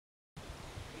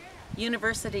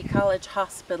University College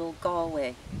Hospital,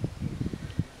 Galway.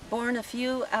 Born a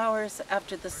few hours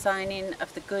after the signing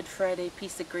of the Good Friday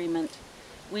Peace Agreement,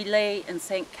 we lay in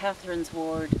St. Catherine's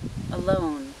ward,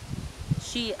 alone,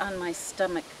 she on my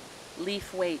stomach,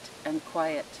 leaf weight and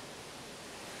quiet.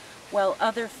 While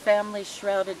other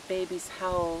family-shrouded babies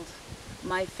howled,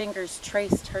 my fingers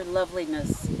traced her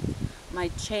loveliness. My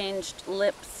changed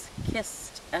lips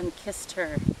kissed and kissed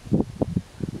her,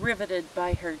 riveted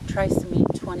by her trisomy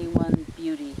 21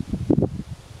 beauty.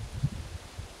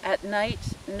 At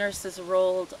night, nurses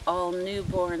rolled all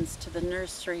newborns to the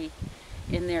nursery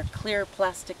in their clear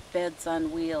plastic beds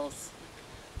on wheels,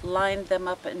 lined them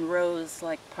up in rows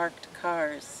like parked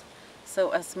cars, so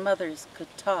us mothers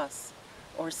could toss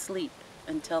or sleep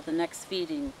until the next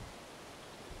feeding.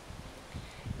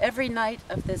 Every night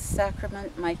of this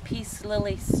sacrament, my peace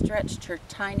lily stretched her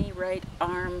tiny right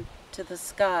arm to the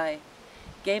sky,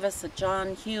 gave us a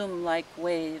John Hume-like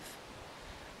wave.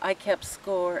 I kept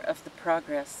score of the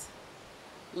progress.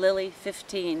 Lily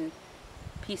 15,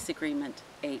 Peace Agreement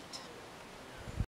 8.